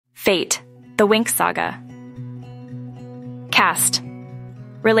Fate, the Winx Saga. Cast: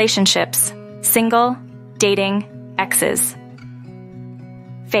 relationships, single, dating, exes.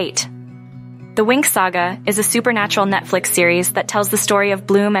 Fate. The Winx Saga is a supernatural Netflix series that tells the story of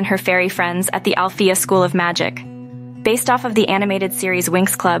Bloom and her fairy friends at the Alfea School of Magic. Based off of the animated series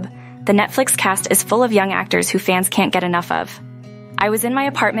Winx Club, the Netflix cast is full of young actors who fans can't get enough of. I was in my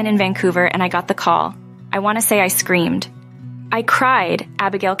apartment in Vancouver and I got the call. I want to say I screamed. I cried,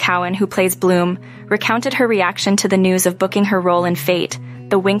 Abigail Cowen, who plays Bloom, recounted her reaction to the news of booking her role in Fate,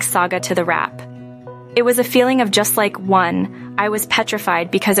 the Winx Saga to the wrap. It was a feeling of just like, one, I was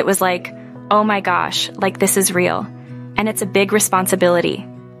petrified because it was like, oh my gosh, like this is real. And it's a big responsibility.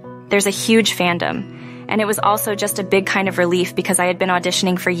 There's a huge fandom. And it was also just a big kind of relief because I had been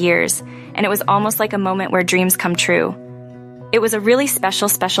auditioning for years, and it was almost like a moment where dreams come true. It was a really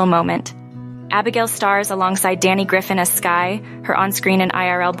special moment. Abigail stars alongside Danny Griffin as Sky, her on-screen and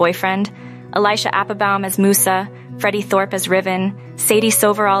IRL boyfriend, Elisha Applebaum as Musa, Freddie Thorpe as Riven, Sadie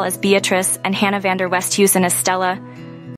Soverall as Beatrice, and Hannah Vander Westhuizen as Stella.